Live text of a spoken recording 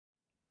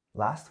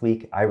Last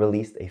week, I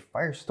released a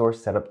Firestore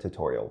setup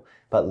tutorial,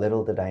 but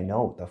little did I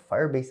know, the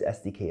Firebase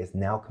SDK is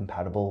now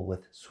compatible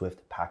with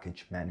Swift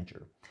Package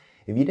Manager.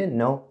 If you didn't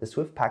know, the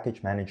Swift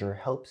Package Manager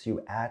helps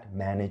you add,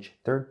 manage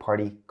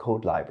third-party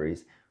code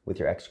libraries with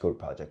your Xcode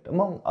project,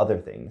 among other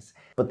things.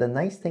 But the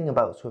nice thing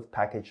about Swift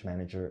Package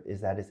Manager is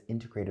that it's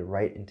integrated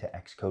right into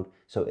Xcode,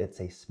 so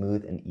it's a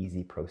smooth and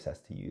easy process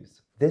to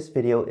use. This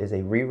video is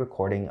a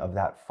re-recording of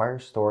that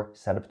Firestore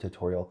setup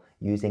tutorial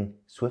using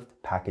Swift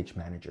Package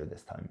Manager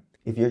this time.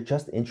 If you're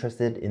just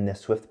interested in the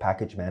Swift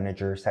Package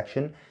Manager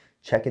section,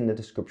 check in the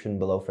description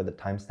below for the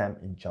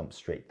timestamp and jump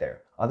straight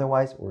there.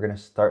 Otherwise, we're going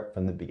to start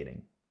from the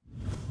beginning.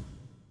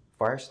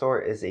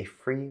 Firestore is a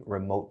free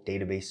remote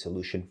database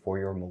solution for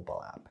your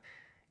mobile app.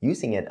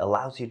 Using it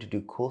allows you to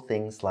do cool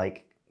things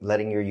like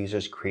letting your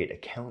users create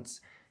accounts,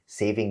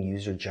 saving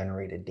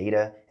user-generated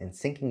data, and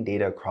syncing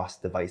data across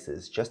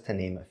devices, just to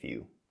name a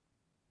few.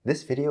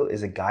 This video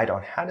is a guide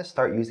on how to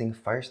start using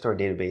Firestore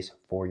database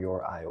for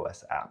your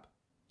iOS app.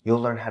 You'll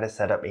learn how to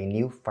set up a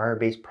new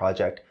Firebase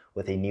project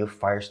with a new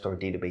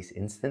Firestore database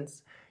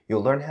instance.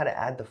 You'll learn how to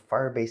add the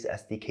Firebase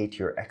SDK to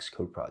your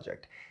Xcode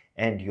project,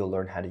 and you'll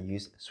learn how to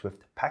use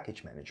Swift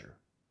Package Manager.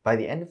 By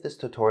the end of this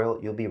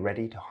tutorial, you'll be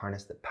ready to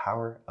harness the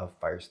power of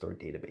Firestore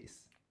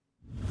database.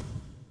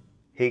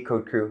 Hey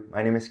Code Crew,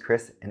 my name is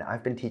Chris, and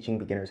I've been teaching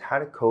beginners how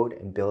to code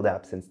and build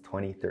apps since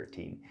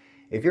 2013.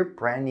 If you're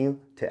brand new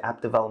to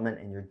app development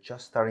and you're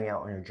just starting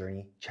out on your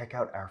journey, check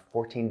out our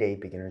 14-day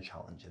beginner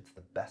challenge. It's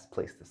the best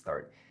place to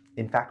start.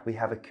 In fact, we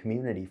have a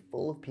community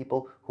full of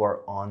people who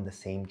are on the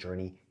same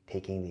journey,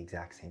 taking the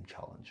exact same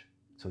challenge.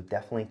 So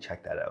definitely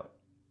check that out.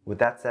 With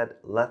that said,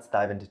 let's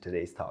dive into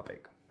today's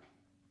topic.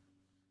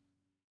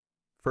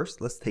 First,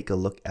 let's take a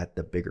look at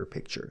the bigger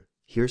picture.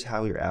 Here's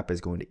how your app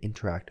is going to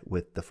interact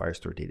with the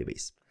Firestore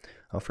database.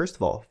 First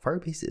of all,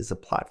 Firebase is a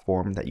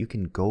platform that you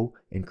can go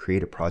and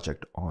create a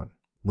project on.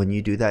 When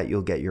you do that,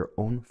 you'll get your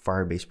own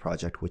Firebase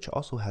project, which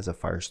also has a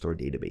Firestore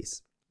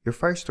database. Your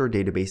Firestore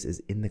database is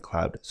in the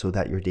cloud so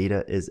that your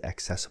data is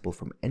accessible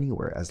from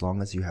anywhere as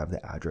long as you have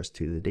the address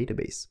to the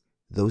database.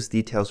 Those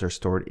details are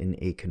stored in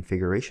a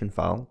configuration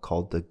file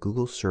called the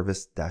Google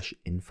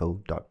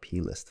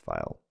service-info.plist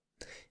file.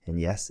 And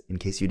yes, in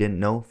case you didn't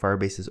know,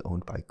 Firebase is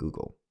owned by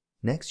Google.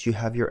 Next, you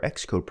have your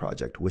Xcode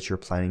project, which you're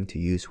planning to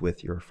use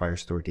with your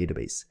Firestore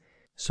database.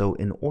 So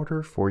in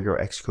order for your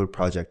Xcode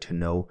project to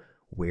know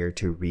where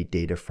to read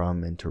data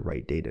from and to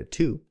write data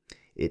to,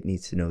 it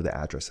needs to know the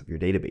address of your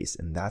database,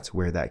 and that's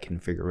where that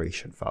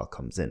configuration file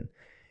comes in.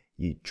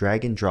 You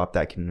drag and drop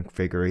that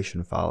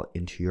configuration file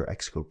into your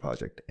Xcode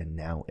project, and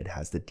now it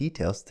has the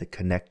details to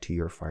connect to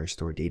your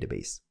Firestore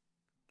database.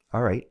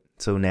 All right,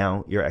 so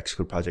now your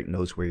Xcode project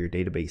knows where your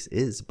database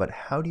is, but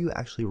how do you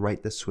actually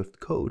write the Swift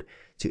code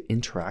to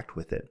interact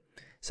with it,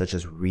 such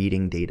as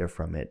reading data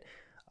from it,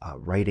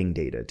 writing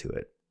data to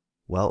it?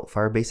 Well,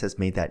 Firebase has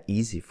made that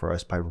easy for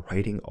us by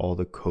writing all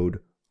the code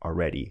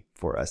already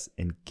for us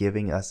and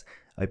giving us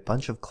a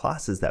bunch of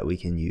classes that we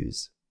can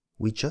use.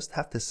 We just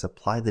have to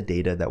supply the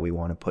data that we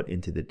want to put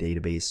into the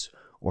database,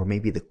 or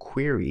maybe the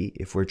query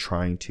if we're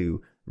trying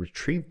to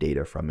retrieve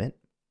data from it.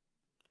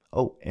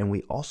 Oh, and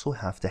we also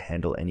have to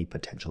handle any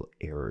potential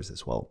errors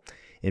as well.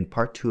 In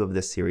part 2 of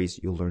this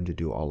series, you'll learn to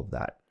do all of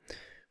that.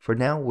 For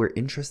now, we're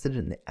interested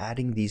in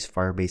adding these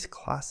Firebase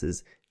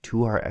classes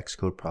to our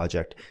Xcode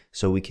project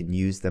so we can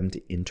use them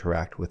to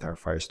interact with our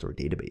Firestore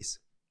database.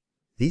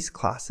 These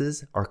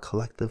classes are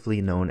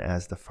collectively known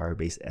as the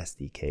Firebase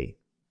SDK.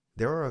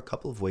 There are a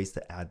couple of ways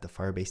to add the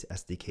Firebase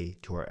SDK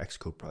to our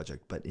Xcode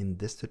project, but in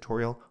this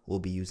tutorial, we'll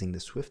be using the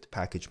Swift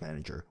Package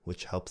Manager,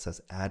 which helps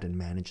us add and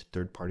manage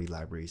third-party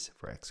libraries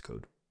for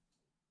Xcode.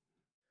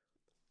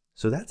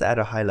 So that's at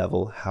a high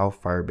level how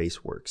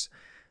Firebase works.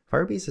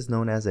 Firebase is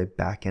known as a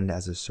backend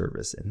as a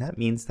service, and that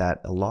means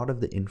that a lot of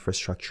the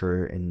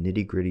infrastructure and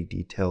nitty-gritty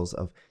details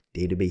of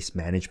database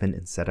management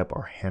and setup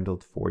are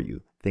handled for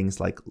you. Things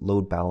like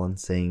load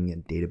balancing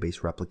and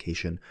database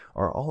replication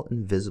are all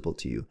invisible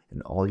to you,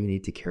 and all you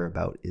need to care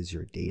about is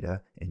your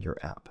data and your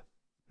app.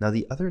 Now,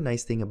 the other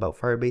nice thing about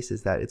Firebase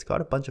is that it's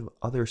got a bunch of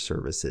other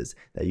services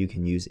that you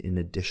can use in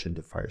addition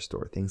to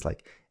Firestore, things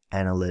like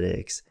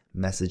analytics,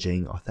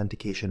 messaging,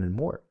 authentication, and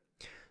more.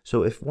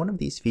 So if one of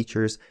these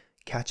features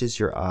catches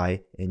your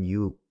eye and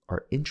you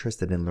are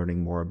interested in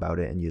learning more about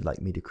it and you'd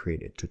like me to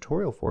create a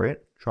tutorial for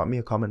it, drop me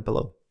a comment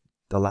below.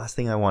 The last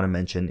thing I want to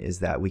mention is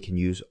that we can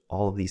use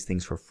all of these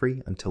things for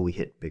free until we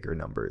hit bigger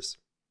numbers.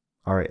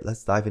 All right,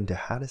 let's dive into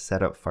how to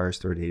set up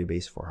Firestore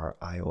database for our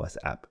iOS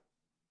app.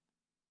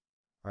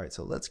 All right,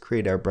 so let's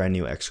create our brand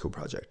new Xcode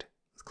project.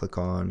 Let's click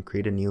on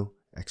create a new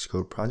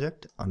Xcode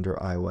project. Under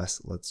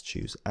iOS, let's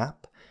choose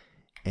app.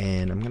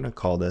 And I'm going to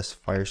call this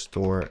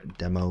Firestore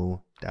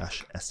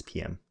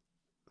demo-spm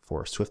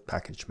for Swift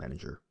Package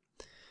Manager.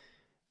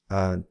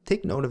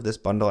 Take note of this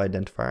bundle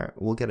identifier.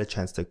 We'll get a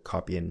chance to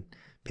copy and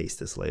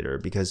paste this later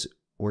because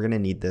we're going to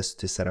need this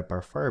to set up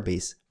our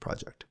Firebase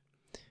project.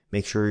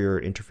 Make sure your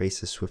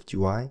interface is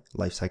SwiftUI,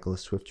 lifecycle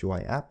is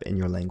SwiftUI app, and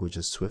your language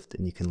is Swift,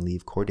 and you can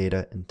leave core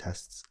data and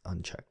tests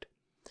unchecked.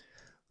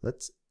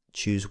 Let's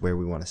choose where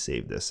we want to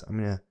save this. I'm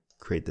going to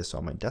create this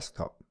on my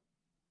desktop.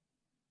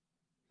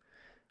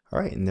 All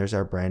right, and there's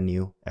our brand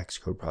new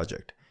Xcode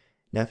project.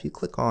 Now, if you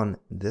click on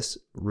this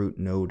root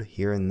node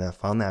here in the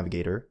file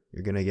navigator,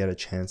 you're going to get a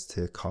chance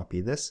to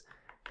copy this,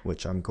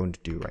 which I'm going to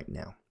do right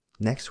now.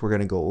 Next, we're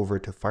going to go over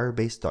to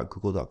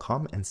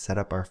firebase.google.com and set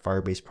up our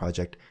Firebase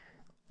project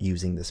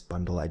using this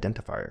bundle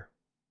identifier.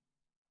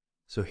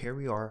 So here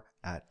we are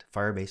at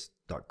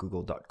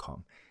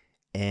firebase.google.com,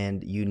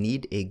 and you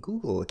need a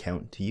Google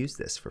account to use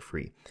this for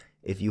free.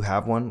 If you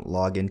have one,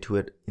 log into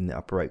it in the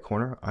upper right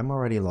corner. I'm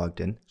already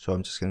logged in, so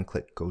I'm just going to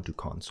click Go to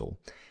Console.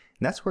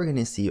 And that's where you're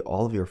going to see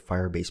all of your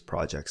Firebase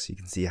projects. You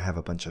can see I have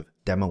a bunch of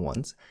demo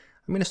ones.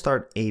 I'm going to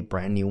start a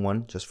brand new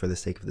one just for the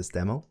sake of this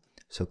demo.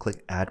 So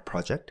click Add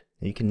Project,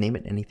 and you can name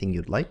it anything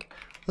you'd like.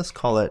 Let's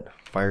call it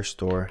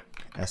Firestore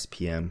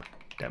SPM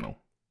Demo.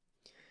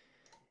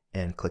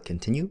 And click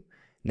Continue.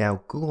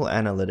 Now, Google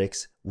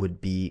Analytics would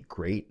be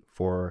great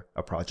for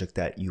a project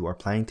that you are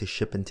planning to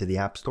ship into the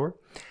App Store.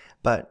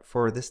 But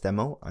for this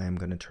demo, I am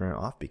going to turn it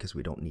off because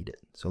we don't need it.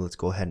 So let's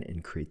go ahead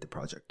and create the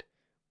project.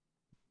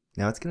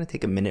 Now, it's going to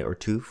take a minute or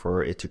two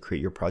for it to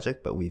create your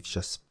project, but we've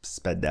just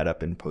sped that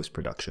up in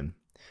post-production.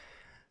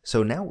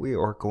 So now we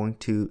are going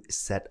to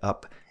set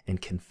up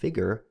and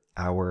configure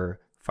our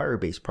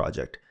Firebase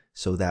project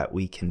so that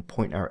we can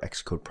point our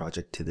Xcode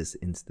project to this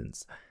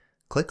instance.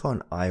 Click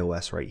on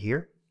iOS right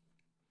here.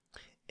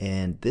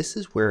 And this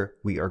is where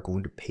we are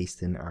going to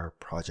paste in our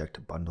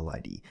project bundle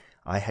ID.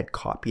 I had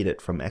copied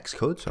it from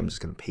Xcode, so I'm just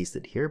going to paste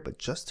it here. But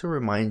just to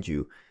remind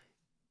you,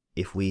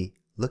 if we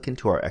look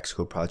into our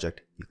Xcode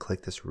project, you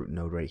click this root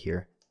node right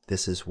here.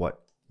 This is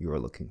what you are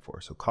looking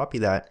for. So copy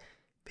that,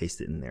 paste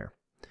it in there.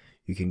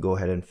 You can go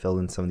ahead and fill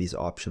in some of these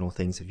optional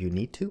things if you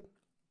need to.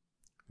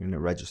 You're going to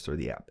register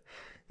the app.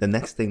 The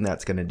next thing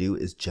that's going to do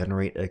is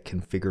generate a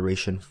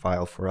configuration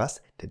file for us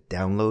to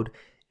download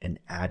and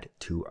add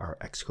to our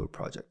Xcode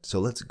project. So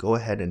let's go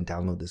ahead and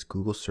download this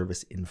Google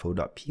Service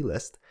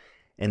Info.plist,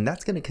 and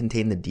that's going to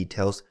contain the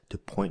details to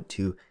point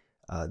to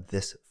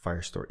this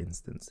Firestore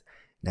instance.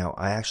 Now,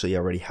 I actually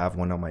already have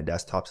one on my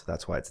desktop, so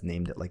that's why it's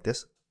named it like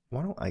this.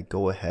 Why don't I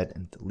go ahead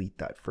and delete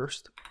that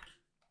first?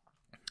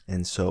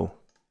 And so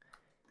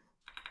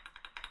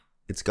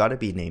it's got to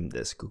be named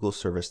this Google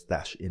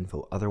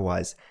Service-info.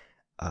 Otherwise,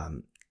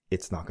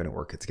 it's not going to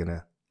work. It's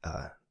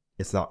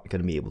not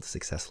going to be able to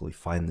successfully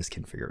find this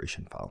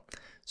configuration file.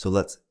 So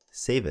let's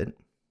save it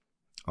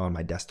on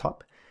my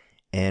desktop,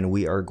 and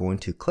we are going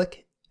to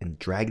click and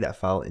drag that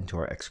file into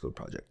our Xcode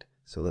project.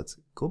 So let's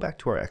go back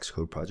to our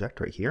Xcode project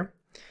right here.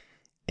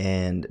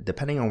 And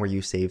depending on where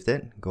you saved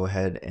it, go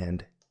ahead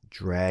and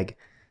drag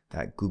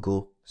that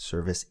Google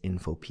Service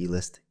Info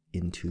plist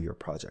into your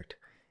project.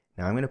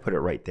 Now I'm going to put it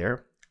right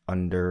there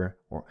under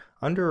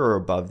or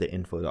above the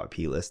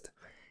info.plist.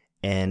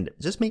 And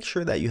just make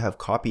sure that you have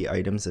copy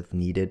items if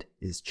needed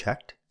is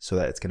checked so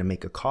that it's going to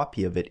make a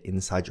copy of it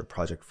inside your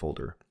project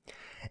folder.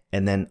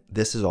 And then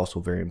this is also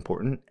very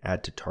important,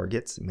 add to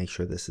targets, make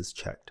sure this is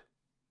checked.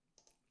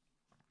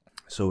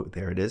 So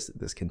there it is.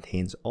 This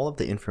contains all of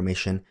the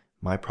information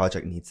my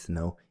project needs to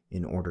know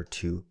in order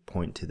to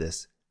point to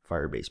this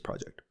Firebase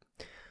project.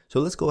 So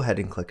let's go ahead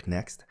and click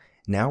Next.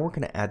 Now we're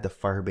going to add the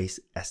Firebase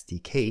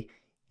SDK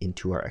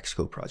into our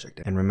Xcode project.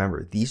 And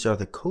remember, these are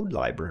the code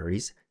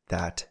libraries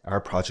that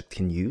our project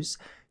can use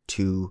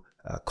to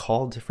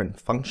call different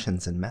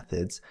functions and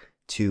methods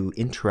to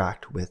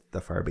interact with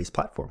the Firebase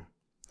platform.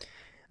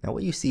 Now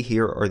what you see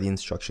here are the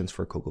instructions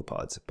for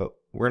CocoaPods, but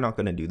we're not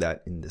going to do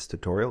that in this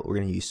tutorial. We're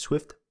going to use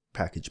Swift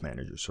Package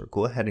Manager. So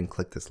go ahead and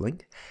click this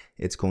link.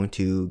 It's going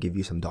to give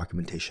you some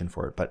documentation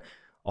for it, but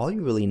all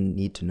you really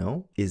need to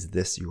know is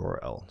this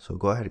URL. So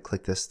go ahead and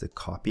click this to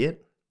copy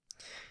it,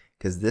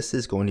 because this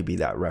is going to be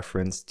that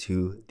reference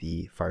to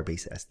the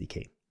Firebase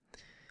SDK.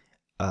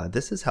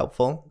 This is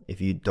helpful if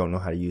you don't know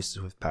how to use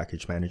Swift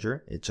Package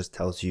Manager. It just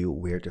tells you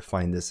where to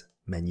find this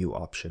menu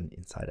option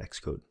inside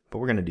Xcode, but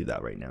we're going to do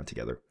that right now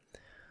together.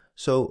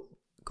 So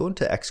go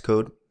into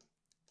Xcode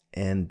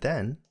and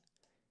then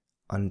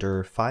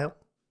under File,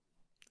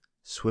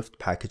 Swift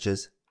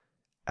Packages,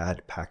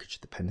 add package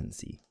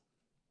dependency.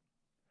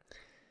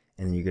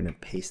 And then you're going to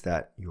paste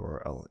that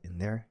URL in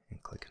there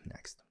and click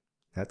Next.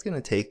 That's going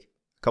to take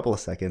a couple of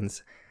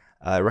seconds.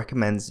 It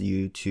recommends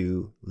you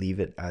to leave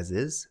it as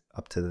is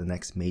up to the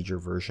next major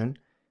version,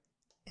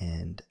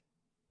 and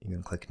you're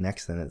going to click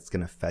Next, and it's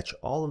going to fetch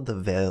all of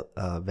the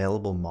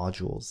available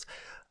modules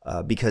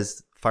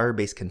because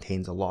Firebase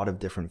contains a lot of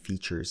different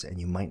features and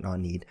you might not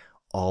need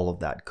all of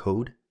that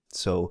code.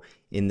 So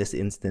in this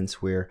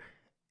instance, we're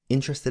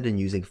interested in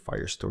using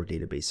Firestore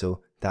database,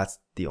 so that's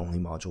the only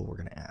module we're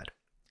going to add.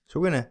 So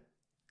we're going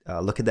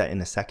to look at that in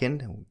a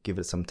second and we'll give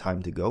it some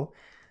time to go.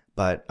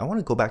 But I want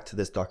to go back to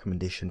this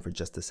documentation for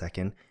just a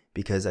second,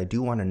 because I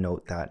do want to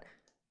note that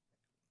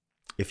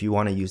if you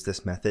want to use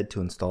this method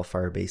to install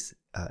Firebase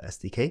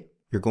SDK,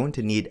 you're going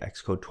to need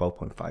Xcode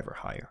 12.5 or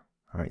higher.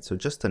 All right, so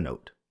just a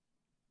note.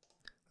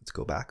 Let's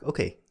go back.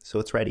 Okay, so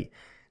it's ready.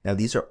 Now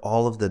these are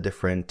all of the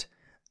different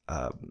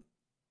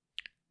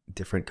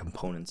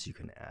components you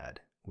can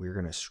add. We're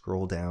going to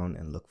scroll down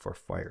and look for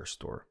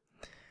Firestore.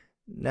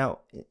 Now,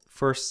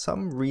 for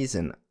some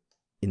reason,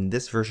 in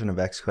this version of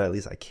Xcode, at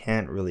least, I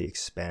can't really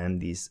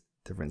expand these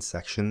different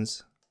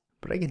sections,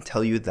 but I can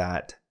tell you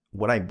that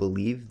what I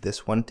believe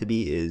this one to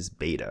be is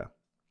beta,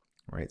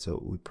 right?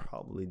 So we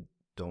probably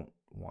don't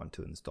want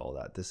to install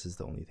that. This is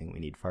the only thing we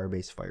need,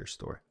 Firebase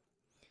Firestore.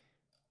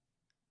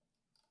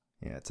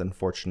 Yeah, it's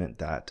unfortunate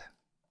that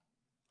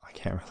I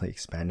can't really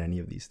expand any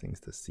of these things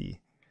to see.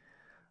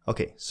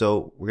 Okay,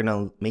 so we're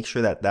gonna make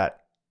sure that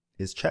that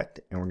is checked,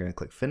 and we're gonna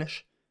click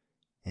finish,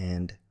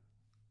 and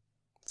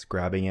it's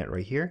grabbing it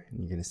right here. And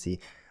you're gonna see,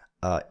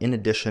 in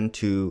addition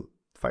to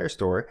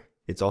Firestore,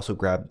 it's also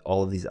grabbed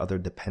all of these other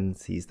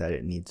dependencies that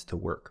it needs to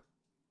work.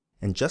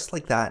 And just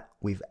like that,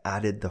 we've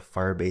added the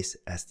Firebase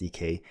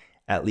SDK,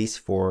 at least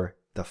for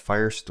the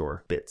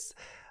Firestore bits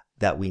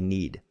that we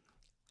need.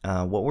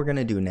 What we're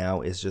gonna do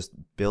now is just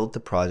build the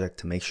project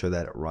to make sure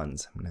that it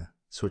runs. I'm gonna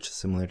switch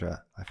similar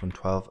to iPhone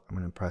 12. I'm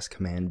gonna press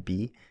Command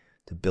B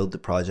to build the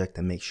project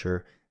and make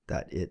sure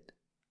that it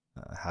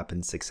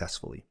happens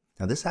successfully.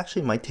 Now this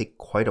actually might take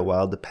quite a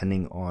while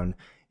depending on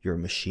your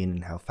machine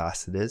and how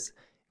fast it is.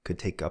 It could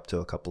take up to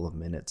a couple of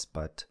minutes,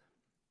 but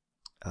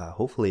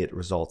hopefully it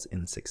results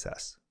in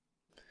success.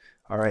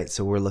 All right,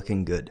 so we're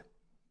looking good.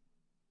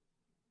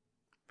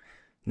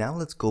 Now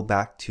let's go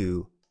back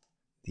to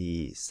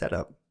the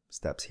setup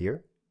steps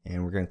here,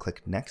 and we're going to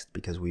click next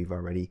because we've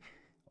already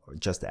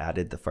just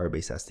added the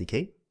Firebase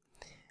SDK.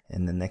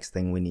 And the next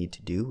thing we need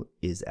to do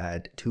is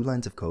add 2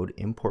 lines of code,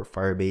 import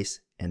Firebase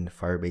and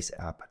Firebase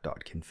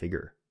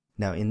app.configure.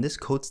 Now in this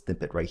code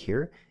snippet right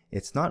here,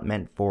 it's not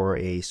meant for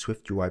a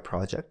SwiftUI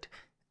project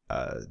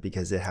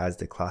because it has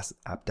the class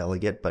app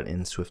delegate, but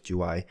in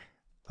SwiftUI,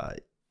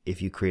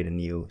 if you create a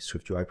new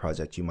SwiftUI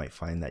project, you might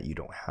find that you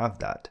don't have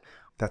that.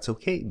 That's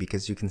okay,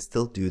 because you can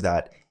still do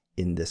that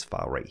in this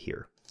file right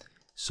here.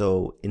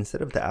 So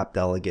instead of the app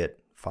delegate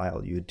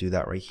file, you would do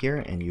that right here,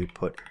 and you'd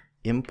put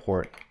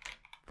import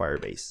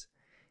Firebase.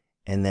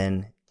 And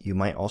then you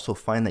might also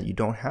find that you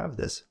don't have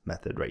this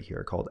method right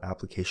here called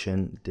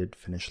application did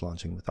finish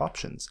launching with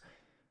options.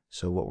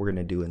 So what we're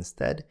going to do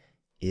instead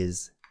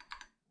is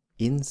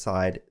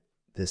inside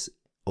this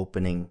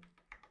opening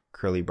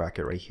curly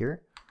bracket right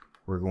here,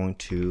 we're going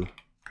to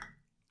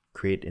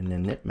create an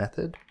init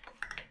method,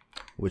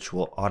 which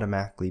will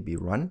automatically be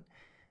run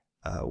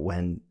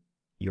when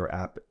your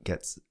app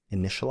gets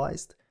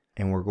initialized,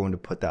 and we're going to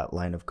put that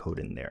line of code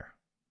in there.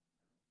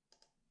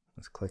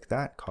 Let's click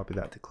that, copy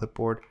that to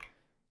clipboard,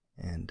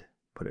 and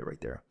put it right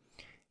there.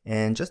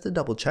 And just to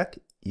double check,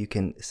 you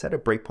can set a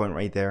breakpoint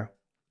right there,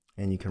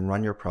 and you can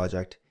run your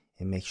project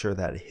and make sure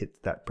that it hits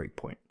that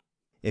breakpoint.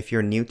 If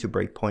you're new to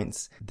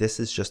breakpoints, this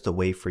is just a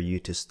way for you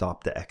to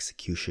stop the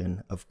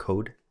execution of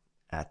code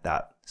at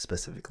that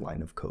specific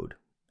line of code.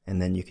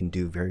 And then you can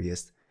do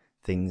various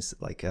things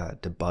like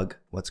debug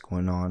what's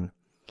going on.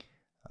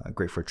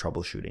 Great for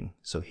troubleshooting.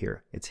 So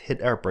here, it's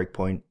hit our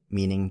breakpoint,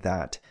 meaning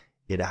that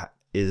it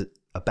is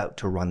about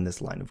to run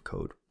this line of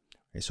code.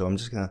 Okay, so I'm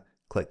just gonna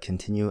click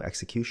continue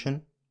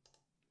execution,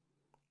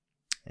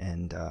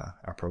 and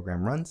our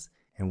program runs,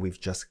 and we've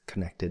just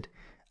connected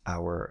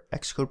our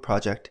Xcode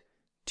project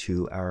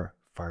to our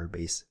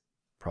Firebase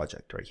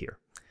project right here.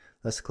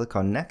 Let's click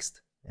on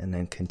next and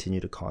then continue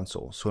to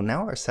console. So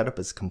now our setup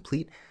is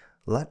complete.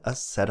 Let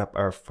us set up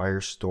our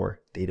Firestore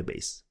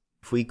database.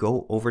 If we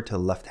go over to the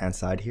left-hand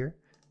side here,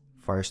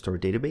 Firestore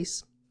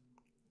database,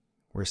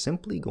 we're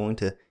simply going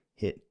to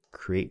hit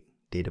create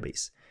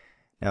database.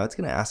 Now it's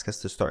going to ask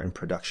us to start in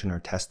production or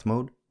test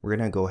mode. We're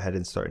going to go ahead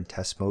and start in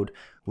test mode,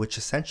 which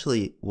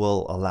essentially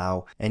will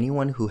allow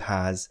anyone who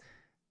has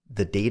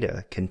the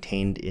data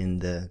contained in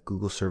the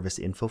Google Service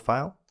info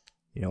file,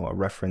 a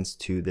reference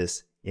to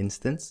this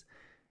instance,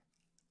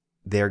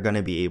 they're going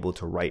to be able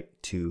to write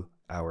to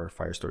our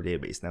Firestore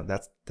database. Now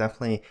that's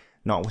definitely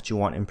not what you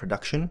want in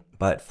production,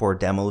 but for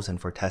demos and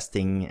for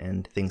testing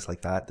and things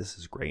like that, this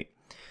is great.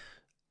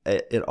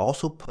 It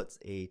also puts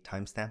a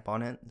timestamp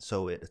on it,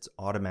 so it's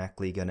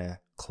automatically gonna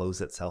close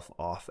itself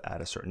off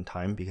at a certain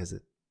time because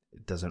it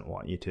doesn't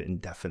want you to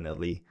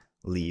indefinitely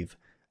leave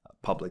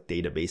public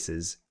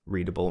databases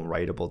readable and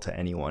writable to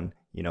anyone,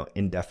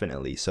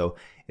 indefinitely. So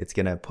it's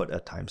gonna put a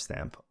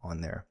timestamp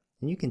on there,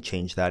 and you can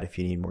change that if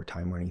you need more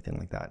time or anything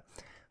like that.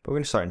 But we're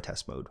gonna start in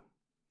test mode.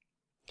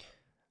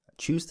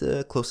 Choose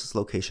the closest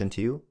location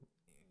to you.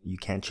 You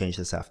can't change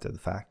this after the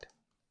fact.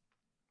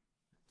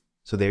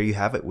 So there you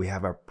have it. We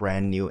have our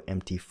brand new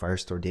empty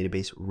Firestore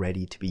database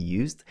ready to be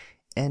used.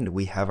 And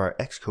we have our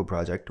Xcode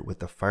project with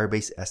the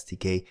Firebase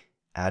SDK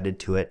added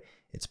to it.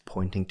 It's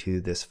pointing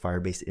to this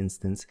Firebase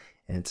instance,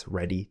 and it's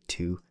ready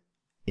to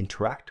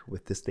interact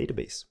with this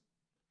database.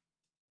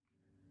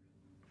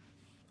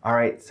 All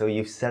right, so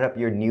you've set up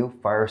your new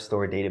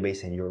Firestore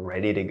database and you're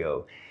ready to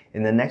go.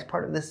 In the next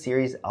part of this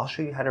series, I'll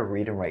show you how to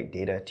read and write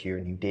data to your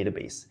new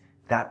database.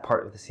 That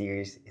part of the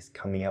series is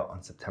coming out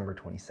on September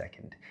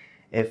 22nd.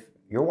 If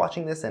you're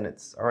watching this and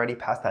it's already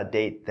past that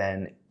date,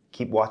 then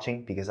keep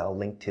watching because I'll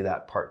link to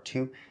that part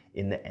 2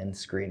 in the end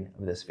screen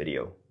of this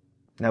video.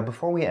 Now,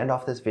 before we end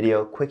off this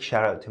video, quick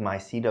shout out to my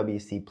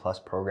CWC Plus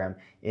program.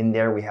 In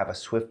there, we have a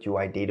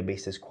SwiftUI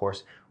databases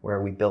course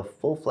where we build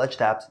full-fledged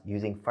apps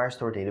using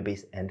Firestore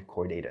database and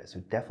core data.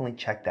 So definitely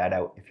check that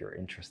out if you're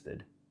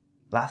interested.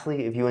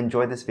 Lastly, if you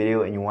enjoyed this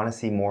video and you want to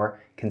see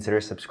more, consider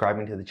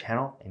subscribing to the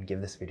channel and give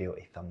this video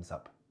a thumbs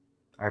up.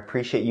 I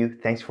appreciate you.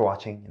 Thanks for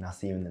watching, and I'll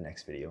see you in the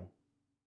next video.